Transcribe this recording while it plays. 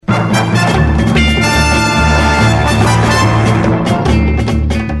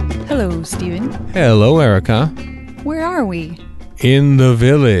Hello, Erica. Where are we? In the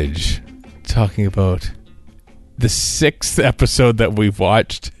village, talking about the 6th episode that we've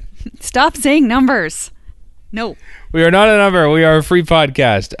watched. Stop saying numbers. No. We are not a number. We are a free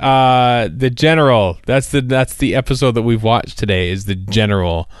podcast. The General. That's the episode that we've watched today. Is The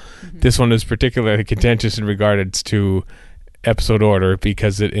General. Mm-hmm. This one is particularly contentious in regards to episode order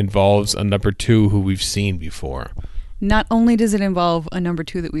because it involves a number 2 who we've seen before. Not only does it involve a number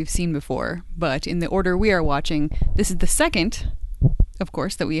 2 that we've seen before, but in the order we are watching, this is the second, of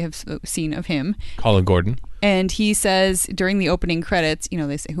course, that we have seen of him. Colin Gordon. And he says during the opening credits,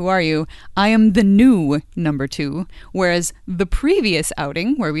 they say, "Who are you?" "I am the new number 2. Whereas the previous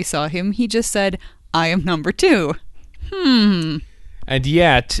outing where we saw him, he just said, "I am number 2. And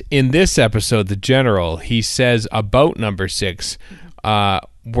yet, in this episode, The General, he says about number 6,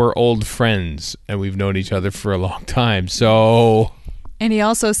 we're old friends and we've known each other for a long time. So, and he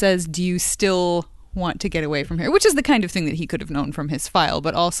also says, "Do you still want to get away from here?" Which is the kind of thing that he could have known from his file,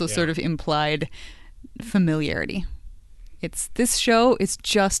 but also sort of implied familiarity. This show is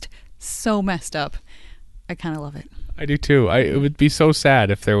just so messed up. I kind of love it. I do too. It would be so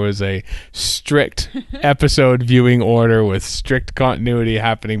sad if there was a strict episode viewing order with strict continuity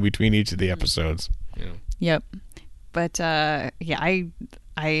happening between each of the episodes. Yeah. Yep. But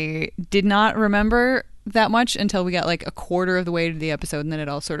I did not remember that much until we got like a quarter of the way to the episode, and then it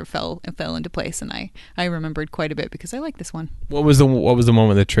all sort of fell into place, and I remembered quite a bit because I like this one. What was the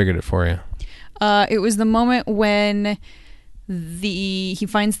moment that triggered it for you? It was the moment when he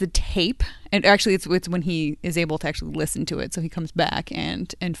finds the tape, and actually it's when he is able to actually listen to it. So he comes back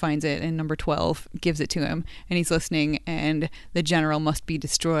and finds it, and number 12 gives it to him, and he's listening, and the general must be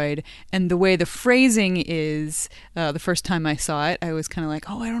destroyed. And the way the phrasing is, the first time I saw it, I was kind of like,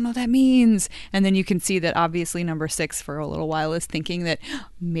 oh, I don't know what that means. And then you can see that obviously number 6 for a little while is thinking that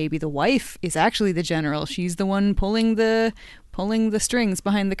maybe the wife is actually the general. She's the one pulling the strings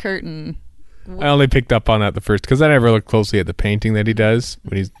behind the curtain. I only picked up on that the first because I never looked closely at the painting that he does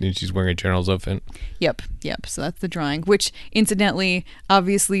when she's wearing a general's outfit. Yep. So that's the drawing, which incidentally,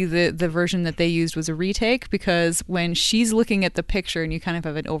 obviously the version that they used was a retake, because when she's looking at the picture and you kind of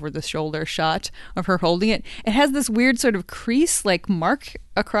have an over the shoulder shot of her holding it, it has this weird sort of crease like mark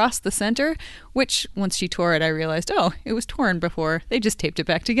across the center, which once she tore it, I realized, oh, it was torn before. They just taped it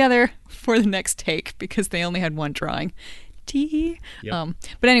back together for the next take because they only had one drawing. Yep.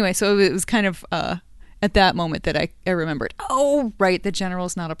 But anyway, so it was kind of at that moment that I remembered, oh, right, the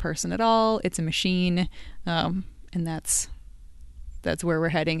general's not a person at all. It's a machine. And that's where we're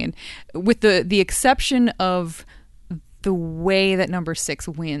heading. And with the exception of the way that number 6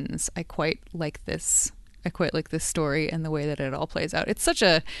 wins, I quite like this. I quite like this story and the way that it all plays out. It's such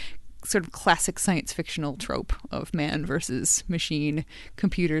a sort of classic science fictional trope of man versus machine.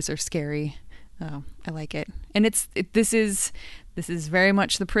 Computers are scary. I like it. And this is very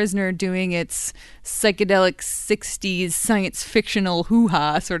much The Prisoner doing its psychedelic 60s science fictional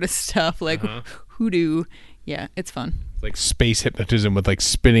hoo-ha sort of stuff, like hoodoo. Yeah, it's fun. Like space hypnotism with like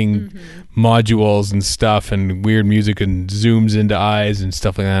spinning modules and stuff and weird music and zooms into eyes and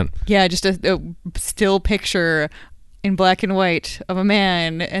stuff like that. Yeah, just a still picture in black and white of a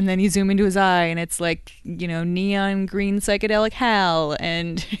man, and then you zoom into his eye and it's like, neon green psychedelic Hal,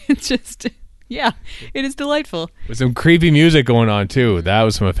 and it's just... Yeah, it is delightful. With some creepy music going on too. That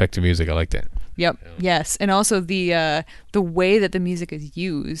was some effective music. I liked it. Yep. Yeah. Yes, and also the way that the music is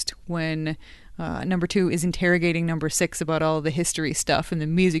used when number 2 is interrogating number 6 about all the history stuff, and the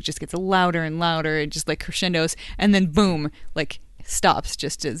music just gets louder and louder, and just like crescendos, and then boom, like stops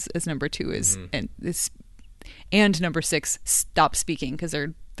just as number 2 is and number 6 stop speaking because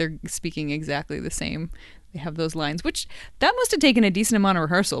they're speaking exactly the same. They have those lines, which that must have taken a decent amount of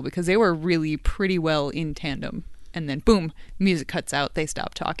rehearsal because they were really pretty well in tandem. And then boom, music cuts out. They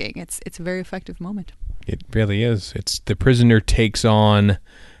stop talking. It's a very effective moment. It really is. It's The Prisoner takes on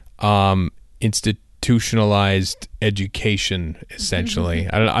institutionalized education, essentially.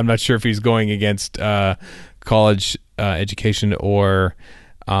 I'm not sure if he's going against college education or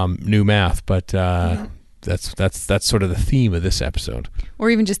new math, but that's sort of the theme of this episode. Or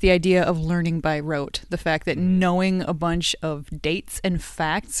even just the idea of learning by rote. The fact that knowing a bunch of dates and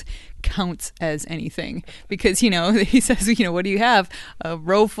facts counts as anything. Because, he says, what do you have? A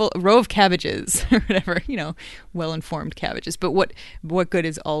row of cabbages or whatever, well-informed cabbages. But what good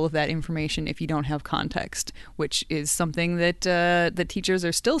is all of that information if you don't have context, which is something that the teachers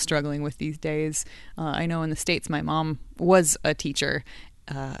are still struggling with these days. I know in the States, my mom was a teacher,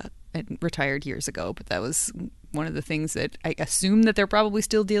 retired years ago, but that was one of the things that I assume that they're probably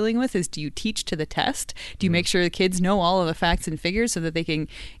still dealing with is, do you teach to the test? Do you make sure the kids know all of the facts and figures so that they can,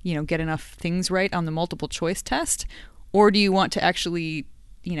 get enough things right on the multiple choice test? Or do you want to actually,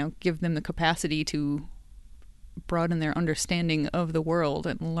 give them the capacity to broaden their understanding of the world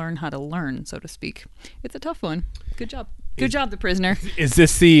and learn how to learn, so to speak? It's a tough one. Good job. Good job, The Prisoner. Is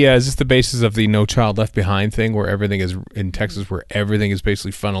this the basis of the No Child Left Behind thing, where everything is in Texas, where everything is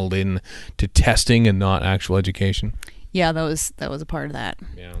basically funneled in to testing and not actual education? Yeah, that was a part of that.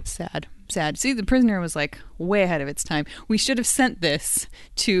 Yeah. Sad. See, The Prisoner was like way ahead of its time. We should have sent this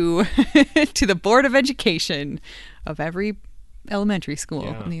to to the Board of Education of every elementary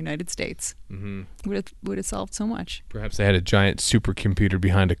school in the United States. Mm-hmm. Would have solved so much. Perhaps they had a giant supercomputer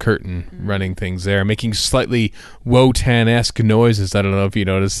behind a curtain running things there, making slightly Wotan-esque noises. I don't know if you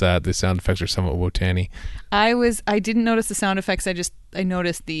noticed that. The sound effects are somewhat Wotan-y. I didn't notice the sound effects. I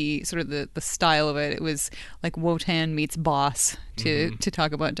noticed the sort of the style of it. It was like Wotan meets Boss to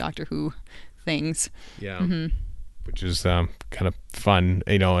talk about Doctor Who things. Yeah. Mm-hmm. Which is kind of fun.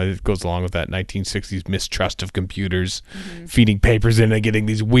 It goes along with that 1960s mistrust of computers, feeding papers in and getting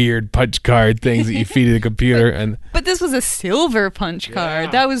these weird punch card things that you feed to the computer. But this was a silver punch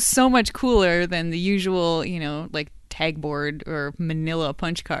card. That was so much cooler than the usual, like tagboard or manila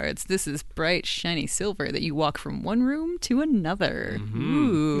punch cards. This is bright, shiny silver that you walk from one room to another.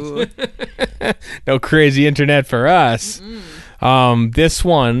 Ooh. No crazy internet for us. This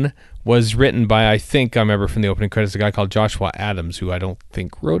one was written by, I remember from the opening credits, a guy called Joshua Adams, who I don't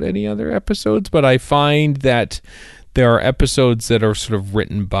think wrote any other episodes, but I find that there are episodes that are sort of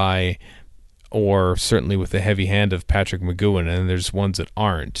written by, or certainly with the heavy hand of Patrick McGoohan, and there's ones that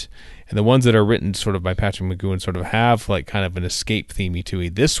aren't. And the ones that are written sort of by Patrick McGoohan sort of have like kind of an escape themey to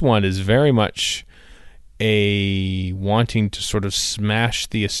it. This one is very much a wanting to sort of smash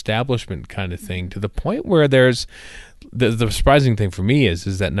the establishment kind of thing, to the point where there's the surprising thing for me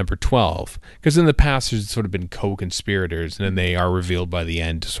is that number 12, because in the past there's sort of been co-conspirators, and then they are revealed by the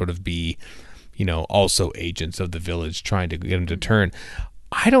end to sort of be, also agents of the village trying to get them to turn.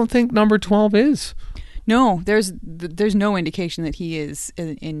 I don't think number 12 is. No, there's no indication that he is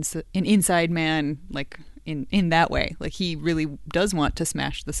an inside man, like in that way. Like, he really does want to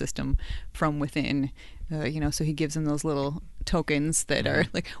smash the system from within. So he gives them those little tokens that are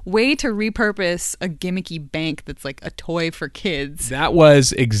like way to repurpose a gimmicky bank that's like a toy for kids. That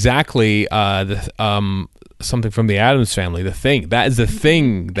was exactly something from the Addams Family. The Thing. That is the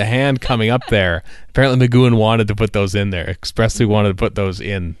Thing. The hand coming up there. Apparently McGoohan wanted to put those in there. Expressly wanted to put those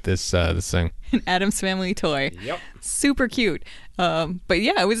in this thing. An Addams Family toy. Yep. Super cute. But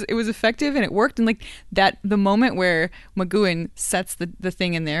yeah, it was effective and it worked. And like that, the moment where McGoohan sets the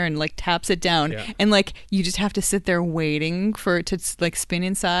thing in there and like taps it down, and like you just have to sit there waiting for it to like spin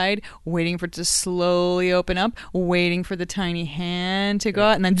inside, waiting for it to slowly open up, waiting for the tiny hand to go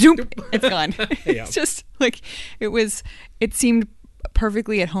out, and then zoom, it's gone. It's just like it seemed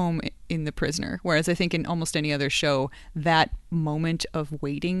perfectly at home in The Prisoner, whereas I think in almost any other show that moment of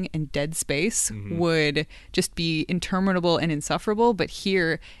waiting and dead space would just be interminable and insufferable, but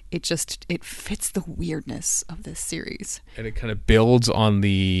here it fits the weirdness of this series, and it kind of builds on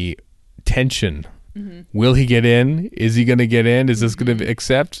the tension. Will he get in? Is he going to get in? Is this going to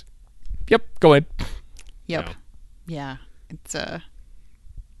accept? Yep, go in. Yep. Yeah,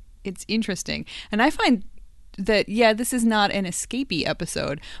 it's interesting, and I find that, this is not an escapee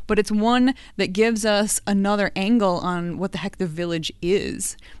episode, but it's one that gives us another angle on what the heck the village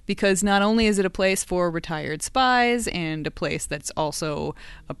is. Because not only is it a place for retired spies and a place that's also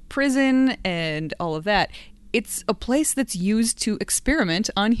a prison and all of that, it's a place that's used to experiment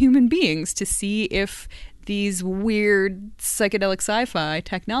on human beings to see if these weird psychedelic sci-fi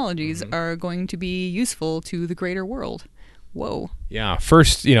technologies are going to be useful to the greater world. Whoa. Yeah.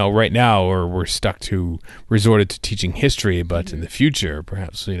 First, right now we're stuck to resorted to teaching history, but in the future,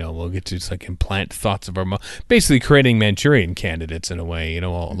 perhaps, we'll get to just like implant thoughts of our basically creating Manchurian candidates in a way,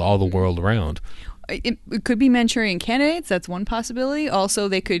 all the world around. It could be Manchurian candidates. That's one possibility. Also,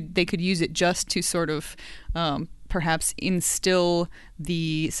 they could use it just to sort of perhaps instill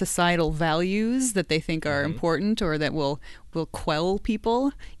the societal values that they think are important or that will quell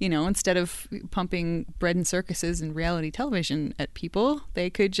people. Instead of pumping bread and circuses and reality television at people, they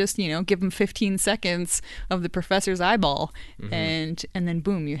could just, give them 15 seconds of the professor's eyeball and then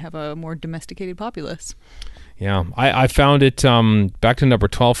boom, you have a more domesticated populace. Yeah, I found it, back to number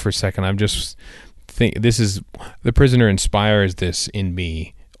 12 for a second. I'm just this is, The Prisoner inspires this in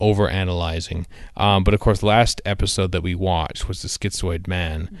me, over-analyzing. But of course, last episode that we watched was the Schizoid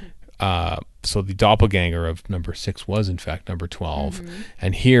Man. So the doppelganger of number 6 was in fact number 12.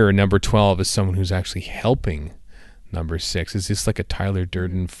 And here, number 12 is someone who's actually helping number 6? Is this like a Tyler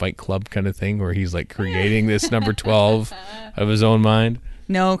Durden Fight Club kind of thing where he's like creating this number 12 of his own mind?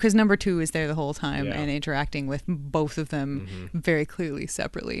 No, because number 2 is there the whole time Yeah. and interacting with both of them very clearly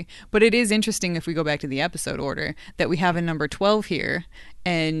separately. But it is interesting, if we go back to the episode order, that we have a number 12 here,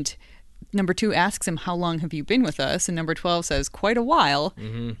 and number 2 asks him, how long have you been with us? And number 12 says, quite a while.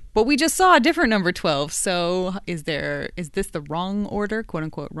 But we just saw a different number 12. So is this the wrong order, quote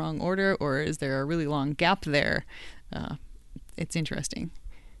unquote wrong order, or is there a really long gap there? It's interesting.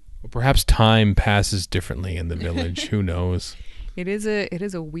 Or perhaps time passes differently in the village. Who knows? It is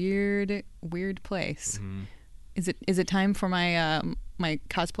a weird place. Is it time for my my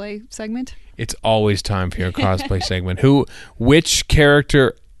cosplay segment? It's always time for your cosplay segment. Which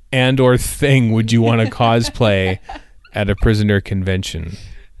character and or thing would you want to cosplay at a prisoner convention?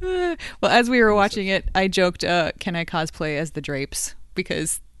 Well, as we were watching it, I joked, can I cosplay as the drapes?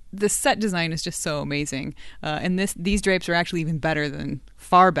 Because the set design is just so amazing. And these drapes are actually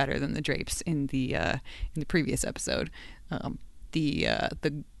far better than the drapes in the previous episode. The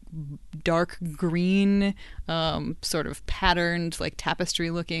dark green, sort of patterned, like tapestry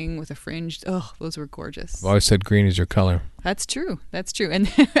looking with a fringe. Oh, those were gorgeous. I've always said green is your color. That's true.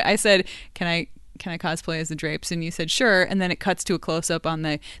 And I said, can I cosplay as the drapes? And you said, sure. And then it cuts to a close-up on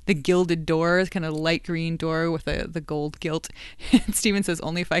the gilded door, kind of light green door with the gold gilt. And Steven says,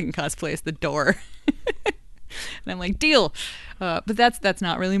 only if I can cosplay as the door. And I'm like, deal. But that's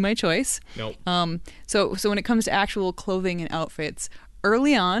not really my choice. Nope. So when it comes to actual clothing and outfits,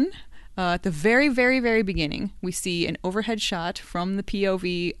 early on, at the very, very, very beginning, we see an overhead shot from the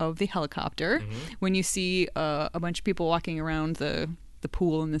POV of the helicopter when you see a bunch of people walking around the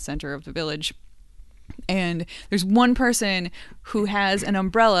pool in the center of the village. And there's one person who has an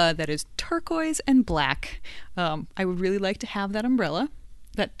umbrella that is turquoise and black. I would really like to have that umbrella.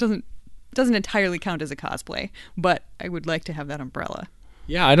 That doesn't entirely count as a cosplay, but I would like to have that umbrella.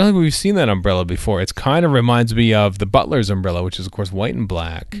 Yeah, I don't think we've seen that umbrella before. It kind of reminds me of the Butler's umbrella, which is, of course, white and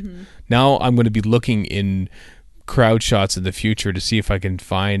black. Now I'm going to be looking in crowd shots in the future to see if I can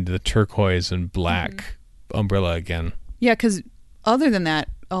find the turquoise and black umbrella again. Yeah, because other than that,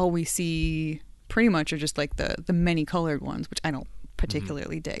 all we see pretty much are just like the many colored ones, which I don't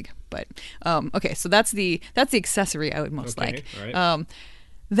particularly dig. But okay, so that's the accessory I would most like. All right.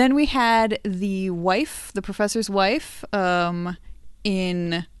 Then we had the professor's wife,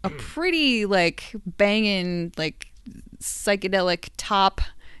 in a pretty like banging like psychedelic top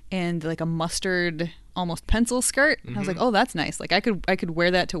and like a mustard almost pencil skirt. I was like, oh, that's nice. Like I could wear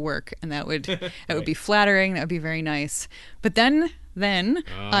that to work, and that would be flattering. That would be very nice. But then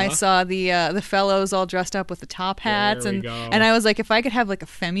I saw the fellows all dressed up with the top hats, and I was like, if I could have like a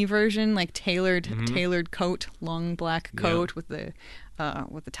femi version, like tailored coat, long black coat with the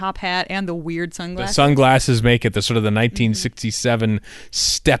top hat and the weird sunglasses. The sunglasses make it the sort of the 1967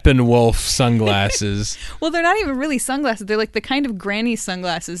 Steppenwolf sunglasses. Well, they're not even really sunglasses. They're like the kind of granny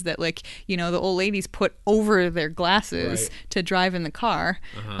sunglasses that, like, you know, the old ladies put over their glasses to drive in the car.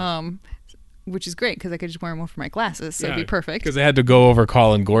 Which is great because I could just wear them over my glasses, so it'd be perfect. Because they had to go over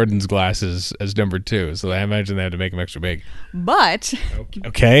Colin Gordon's glasses as number 2, so I imagine they had to make them extra big. But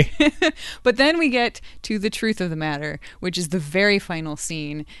okay. But then we get to the truth of the matter, which is the very final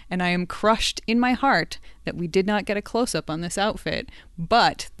scene, and I am crushed in my heart that we did not get a close-up on this outfit,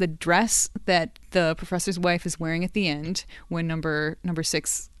 but the dress that the professor's wife is wearing at the end, when number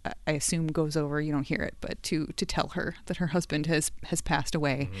 6, I assume, goes over, you don't hear it, but to tell her that her husband has passed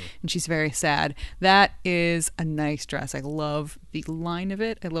away, and she's very sad. That is a nice dress. I love the line of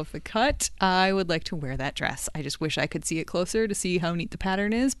it. I love the cut. I would like to wear that dress. I just wish I could see it closer to see how neat the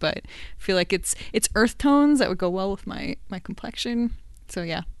pattern is, but I feel like it's earth tones that would go well with my complexion. So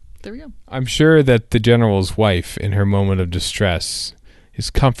yeah. There we go. I'm sure that the general's wife, in her moment of distress, is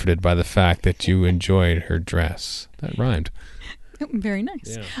comforted by the fact that you enjoyed her dress. That rhymed. Very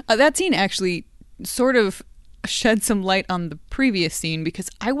nice. Yeah. That scene actually sort of shed some light on the previous scene, because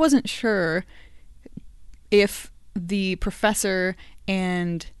I wasn't sure if the professor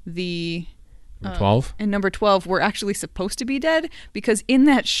and the... 12? And number 12 were actually supposed to be dead, because in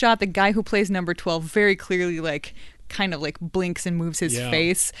that shot, the guy who plays number 12 very clearly, like, kind of like blinks and moves his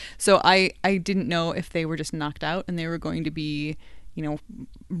face. So I didn't know if they were just knocked out and they were going to be, you know,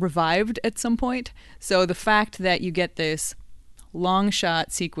 revived at some point. So the fact that you get this long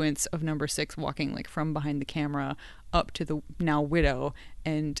shot sequence of number 6 walking like from behind the camera up to the now widow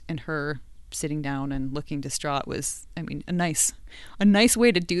and her sitting down and looking distraught was, I mean, a nice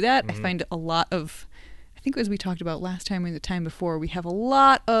way to do that. I find a lot of, I think as we talked about last time and the time before, we have a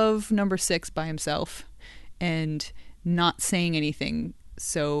lot of number 6 by himself and not saying anything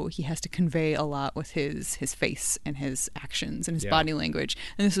so he has to convey a lot with his face and his actions and his Yeah. body language.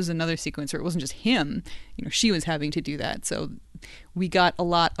 And this was another sequence where it wasn't just him, she was having to do that. So we got a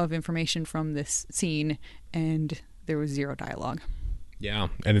lot of information from this scene, and there was zero dialogue. Yeah,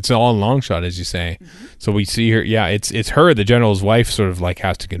 and it's all in long shot, as you say. So we see her. Yeah, it's her, the general's wife, sort of like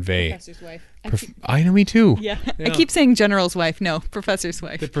has to convey. Professor's wife. I know, me too. Yeah. I keep saying general's wife. No, professor's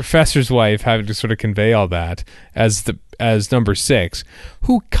wife. The professor's wife having to sort of convey all that as number 6,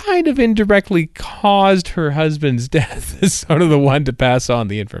 who kind of indirectly caused her husband's death, is sort of the one to pass on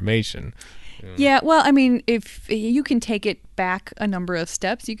the information. Yeah, well, I mean, if you can take it back a number of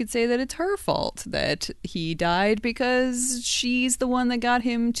steps, you could say that it's her fault that he died because she's the one that got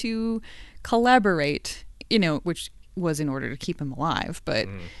him to collaborate, which was in order to keep him alive. But,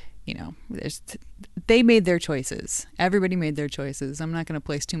 they made their choices. Everybody made their choices. I'm not going to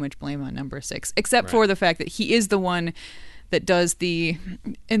place too much blame on number 6, except for the fact that he is the one that does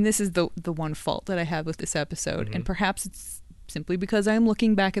and this is the one fault that I have with this episode, and perhaps it's simply because I'm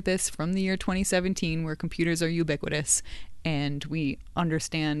looking back at this from the year 2017, where computers are ubiquitous and we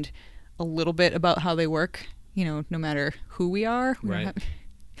understand a little bit about how they work, no matter who we are. Right.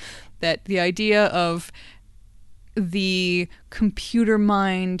 That the idea of the computer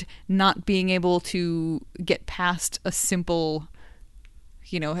mind not being able to get past a simple,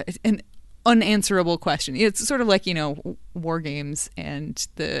 an unanswerable question. It's sort of like, war games and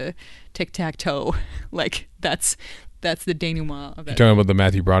the tic-tac-toe. Like, that's the denouement of that. You're talking about the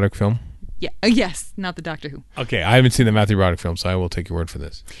Matthew Broderick film? Yeah. Yes, not the Doctor Who. Okay, I haven't seen the Matthew Broderick film, so I will take your word for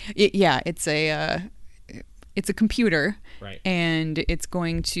this. It's a computer, right? And it's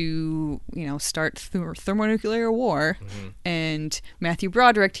going to, start thermonuclear war. And Matthew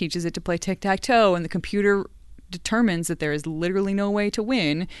Broderick teaches it to play tic-tac-toe, and the computer determines that there is literally no way to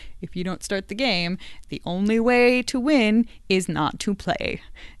win if you don't start the game. The only way to win is not to play,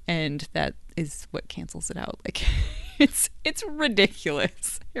 and that is what cancels it out. Like, it's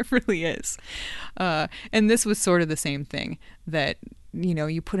ridiculous. It really is. And this was sort of the same thing, that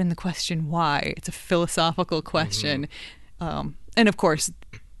you put in the question why. It's a philosophical question, and of course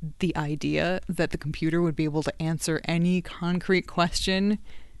the idea that the computer would be able to answer any concrete question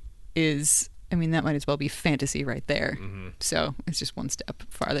is, that might as well be fantasy right there. So it's just one step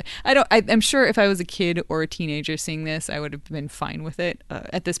farther. I'm sure if I was a kid or a teenager seeing this, I would have been fine with it.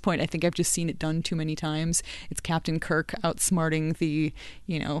 At this point, I think I've just seen it done too many times. It's Captain Kirk outsmarting the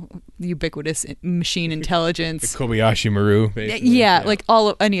ubiquitous machine intelligence. The Kobayashi Maru, basically. Yeah, like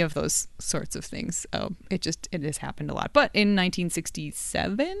any of those sorts of things. It has happened a lot. But in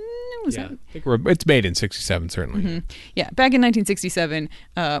 1967, it's made in 67, certainly. Yeah, back in 1967,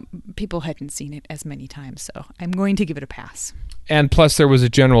 people hadn't seen it as many times, so I'm going to give it a pass. And plus, there was a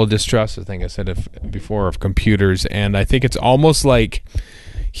general distrust, I think I said before, of computers, and I think it's almost like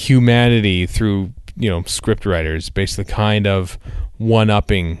humanity through script writers basically kind of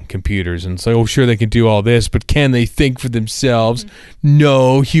one-upping computers and say, oh, sure, they can do all this, but can they think for themselves?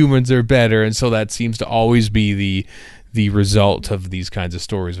 No, humans are better. And so that seems to always be the result of these kinds of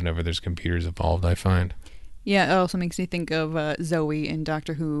stories whenever there's computers involved, I find. Yeah, it also makes me think of Zoe in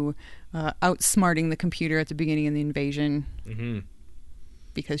Doctor Who outsmarting the computer at the beginning of the invasion.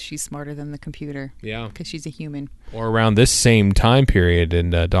 Because she's smarter than the computer. Yeah. Because she's a human. Or around this same time period in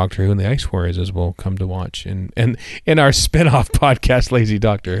Doctor Who and the Ice Warriors, as we'll come to watch in our spin-off podcast, Lazy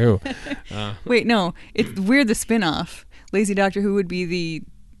Doctor Who. Wait, no. We're the spin-off. Lazy Doctor Who would be the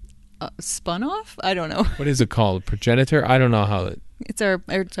spun-off? I don't know. What is it called? Progenitor? I don't know how it... It's our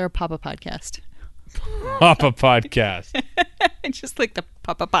Papa podcast. Papa podcast. Just like the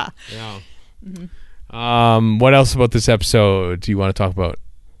Papa. Yeah. What else about this episode do you want to talk about?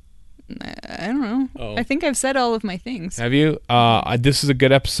 I don't know. I think I've said all of my things. Have you? This is a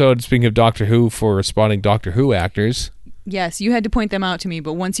good episode, speaking of Doctor Who, for spotting Doctor Who actors. Yes, you had to point them out to me,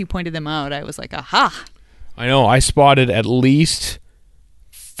 but once you pointed them out, I was like, aha! I know. I spotted at least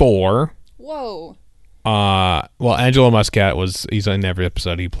 4. Whoa. Well, Angelo Muscat he's in every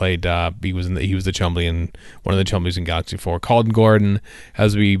episode. He played, he was the Chumley in one of the Chumleys in Galaxy 4. Calden Gordon,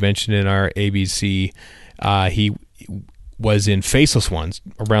 as we mentioned in our ABC, he was in Faceless Ones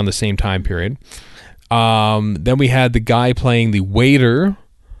around the same time period. Then we had the guy playing the waiter,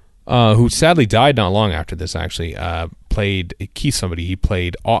 who sadly died not long after this, actually, played somebody. He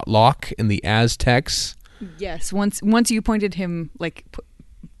played Otlok in the Aztecs. Yes, once you pointed him,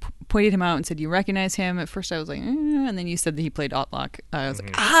 pointed him out and said, you recognize him? At first I was like, and then you said that he played Otlok. I was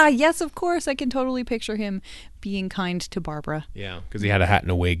like, yes, of course. I can totally picture him being kind to Barbara. Yeah, because he had a hat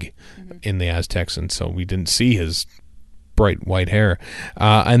and a wig in the Aztecs, and so we didn't see his bright white hair.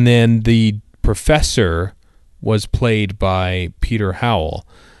 And then the professor was played by Peter Howell,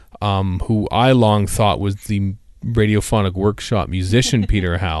 who I long thought was the Radiophonic Workshop musician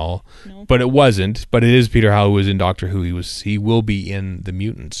Peter Howell, but it wasn't. But it is Peter Howell who was in Doctor Who. He will be in The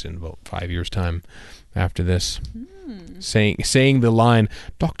Mutants in about 5 years' time after this. Saying the line,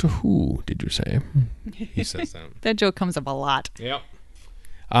 "Doctor Who, did you say?" He says that. That joke comes up a lot. Yep.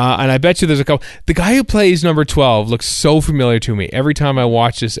 And I bet you there's a couple. The guy who plays number 12 looks so familiar to me. Every time I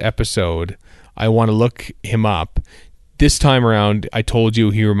watch this episode, I want to look him up. This time around, I told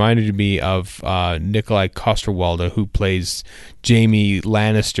you he reminded me of Nikolai Coster-Waldau, who plays Jaime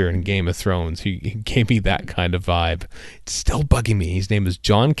Lannister in Game of Thrones. He gave me that kind of vibe. It's still bugging me. His name is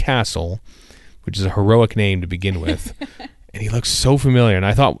John Castle, which is a heroic name to begin with. And he looks so familiar. And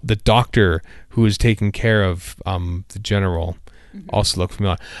I thought the doctor who was taking care of the general also looked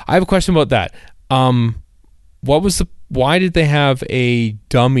familiar. I have a question about that. Why did they have a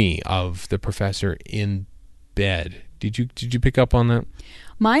dummy of the professor in bed? Did you pick up on that?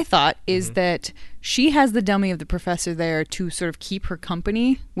 My thought is that she has the dummy of the professor there to sort of keep her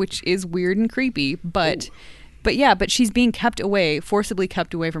company, which is weird and creepy, but she's being forcibly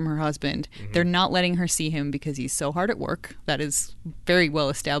kept away from her husband. They're not letting her see him because he's so hard at work. That is very well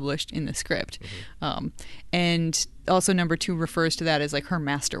established in the script. And also number 2 refers to that as like her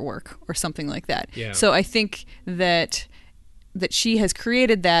masterwork or something like that. Yeah. So I think that she has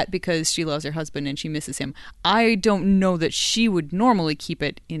created that because she loves her husband and she misses him. I don't know that she would normally keep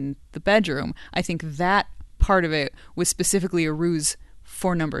it in the bedroom. I think that part of it was specifically a ruse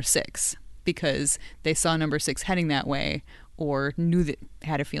for number 6 because they saw number 6 heading that way or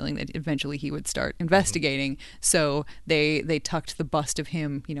had a feeling that eventually he would start investigating. So they tucked the bust of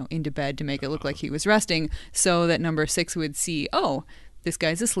him, into bed to make it look like he was resting so that number 6 would see, oh, this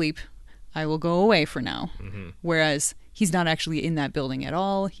guy's asleep. I will go away for now. Whereas he's not actually in that building at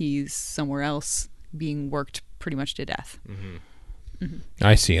all. He's somewhere else being worked pretty much to death.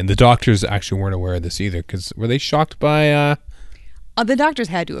 I see. And the doctors actually weren't aware of this either because were they shocked by... The doctors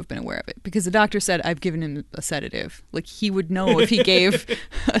had to have been aware of it because the doctor said, I've given him a sedative. Like, he would know if he gave...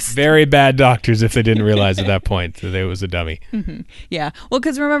 Very bad doctors if they didn't realize at that point that it was a dummy. Yeah. Well,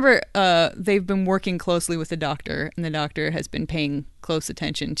 because remember, they've been working closely with the doctor, and the doctor has been paying close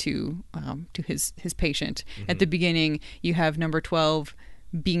attention to his patient. At the beginning, you have number 12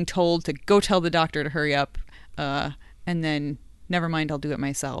 being told to go tell the doctor to hurry up, and then... never mind, I'll do it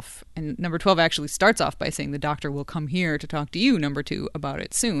myself. And number 12 actually starts off by saying the doctor will come here to talk to you, number 2, about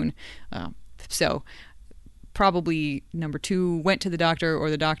it soon. So probably number 2 went to the doctor or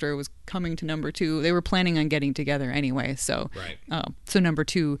the doctor was coming to number 2. They were planning on getting together anyway. So, so number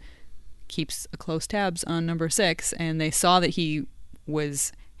 2 keeps a close tabs on number 6 and they saw that he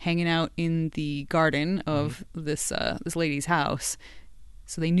was hanging out in the garden of this lady's house.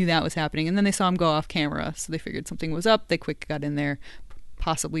 So they knew that was happening. And then they saw him go off camera. So they figured something was up. They quick got in there.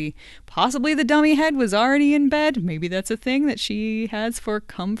 Possibly the dummy head was already in bed. Maybe that's a thing that she has for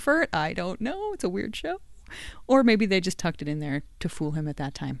comfort. I don't know. It's a weird show. Or maybe they just tucked it in there to fool him at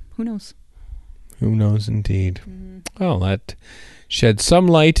that time. Who knows? Who knows indeed. Well, that shed some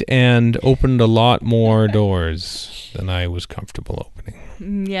light and opened a lot more doors than I was comfortable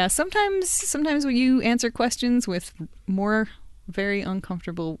opening. Yeah, sometimes when you answer questions with more... very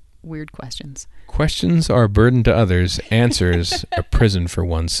uncomfortable, weird questions. Questions are a burden to others. Answers a prison for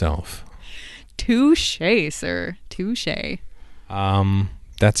oneself. Touche, sir. Touche.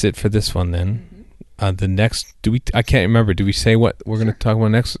 That's it for this one then. The next, I can't remember. Do we say what we're going to talk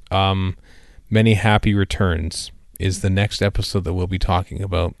about next? Many Happy Returns is the next episode that we'll be talking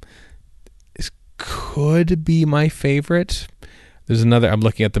about. This could be my favorite. There's another, I'm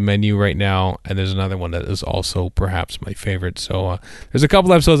looking at the menu right now, and there's another one that is also perhaps my favorite. So there's a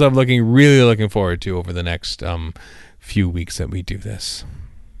couple episodes I'm really looking forward to over the next few weeks that we do this.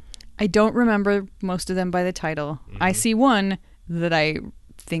 I don't remember most of them by the title. I see one that I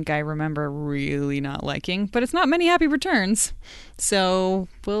think I remember really not liking, but it's not Many Happy Returns. So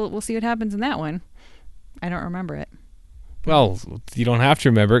we'll see what happens in that one. I don't remember it. Well, you don't have to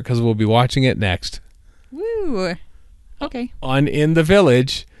remember it because we'll be watching it next. Woo! Okay. On In the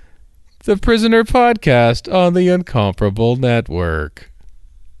Village, the Prisoner podcast on the Incomparable Network.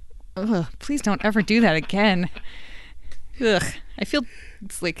 Ugh, please don't ever do that again. Ugh, I feel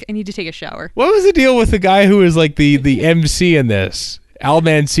it's like I need to take a shower. What was the deal with the guy who was like the MC in this? Al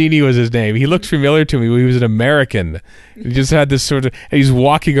Mancini was his name. He looked familiar to me when he was an American. He just had this sort of... And he's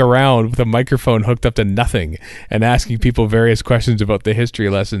walking around with a microphone hooked up to nothing and asking people various questions about the history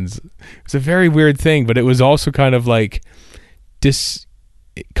lessons. It's a very weird thing, but it was also kind of like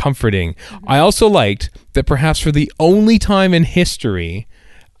discomforting. I also liked that perhaps for the only time in history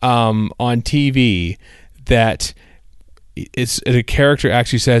on TV that a character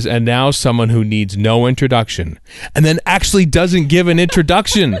actually says, and now someone who needs no introduction, and then actually doesn't give an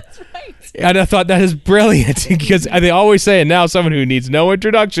introduction. That's right. And I thought that is brilliant because they always say, and now someone who needs no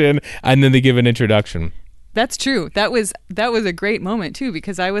introduction, and then they give an introduction. That's true. That was a great moment too,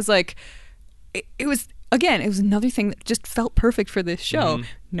 because I was like, it was another thing that just felt perfect for this show. Mm-hmm.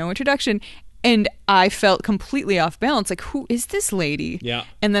 No introduction. And I felt completely off balance. Like, who is this lady? Yeah.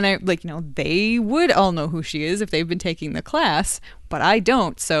 And then they would all know who she is if they've been taking the class, but I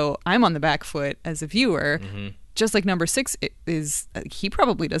don't. So I'm on the back foot as a viewer. Mm-hmm. Just like number 6 is, he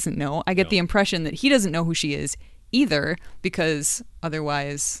probably doesn't know. I get the impression that he doesn't know who she is either, because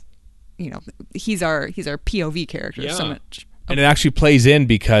otherwise, he's our POV character so much. And it actually plays in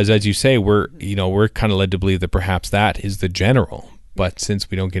because, as you say, we're kind of led to believe that perhaps that is the general. But since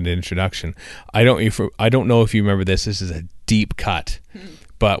we don't get an introduction, I don't know if you remember this. This is a deep cut.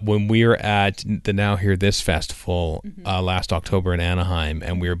 But when we were at the Now Hear This festival last October in Anaheim,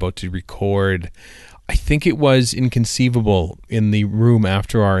 and we were about to record, I think it was Inconceivable in the room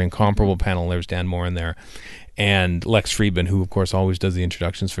after our Incomparable panel. There was Dan Moore in there. And Lex Friedman, who, of course, always does the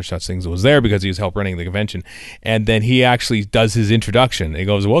introductions for such things, was there because he was help running the convention. And then he actually does his introduction. He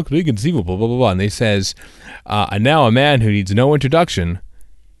goes, welcome to Inconceivable, blah, blah, blah. And he says, and now a man who needs no introduction.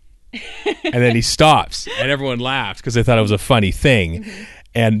 And then he stops. And everyone laughs because they thought it was a funny thing. Mm-hmm.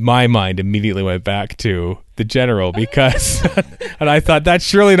 And my mind immediately went back to the general because, and I thought that's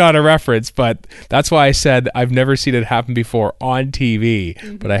surely not a reference, but that's why I said I've never seen it happen before on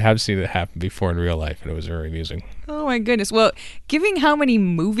TV, but I have seen it happen before in real life, and it was very amusing. Oh my goodness. Well, given how many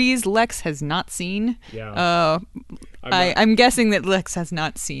movies Lex has not seen, I'm guessing that Lex has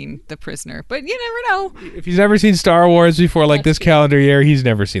not seen The Prisoner, but you never know. If he's never seen Star Wars before, like this calendar year, he's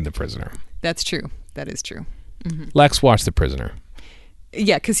never seen The Prisoner. That's true. That is true. Mm-hmm. Lex, watch The Prisoner.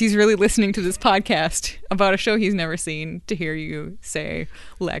 Yeah, because he's really listening to this podcast about a show he's never seen to hear you say,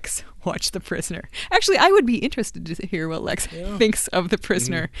 Lex, watch The Prisoner. Actually, I would be interested to hear what Lex thinks of The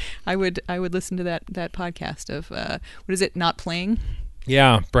Prisoner. Mm-hmm. I would listen to that podcast of, what is it, Not Playing?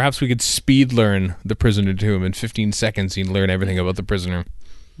 Yeah, perhaps we could speed learn The Prisoner to him. In 15 seconds, he'd learn everything about The Prisoner.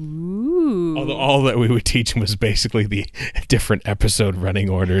 Ooh. Although all that we would teach him was basically the different episode running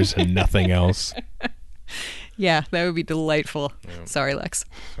orders and nothing else. Yeah, that would be delightful. Yeah. Sorry, Lex.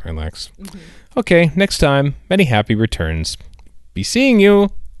 Mm-hmm. Okay, next time, many happy returns. Be seeing you.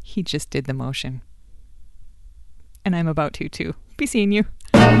 He just did the motion. And I'm about to, too. Be seeing you.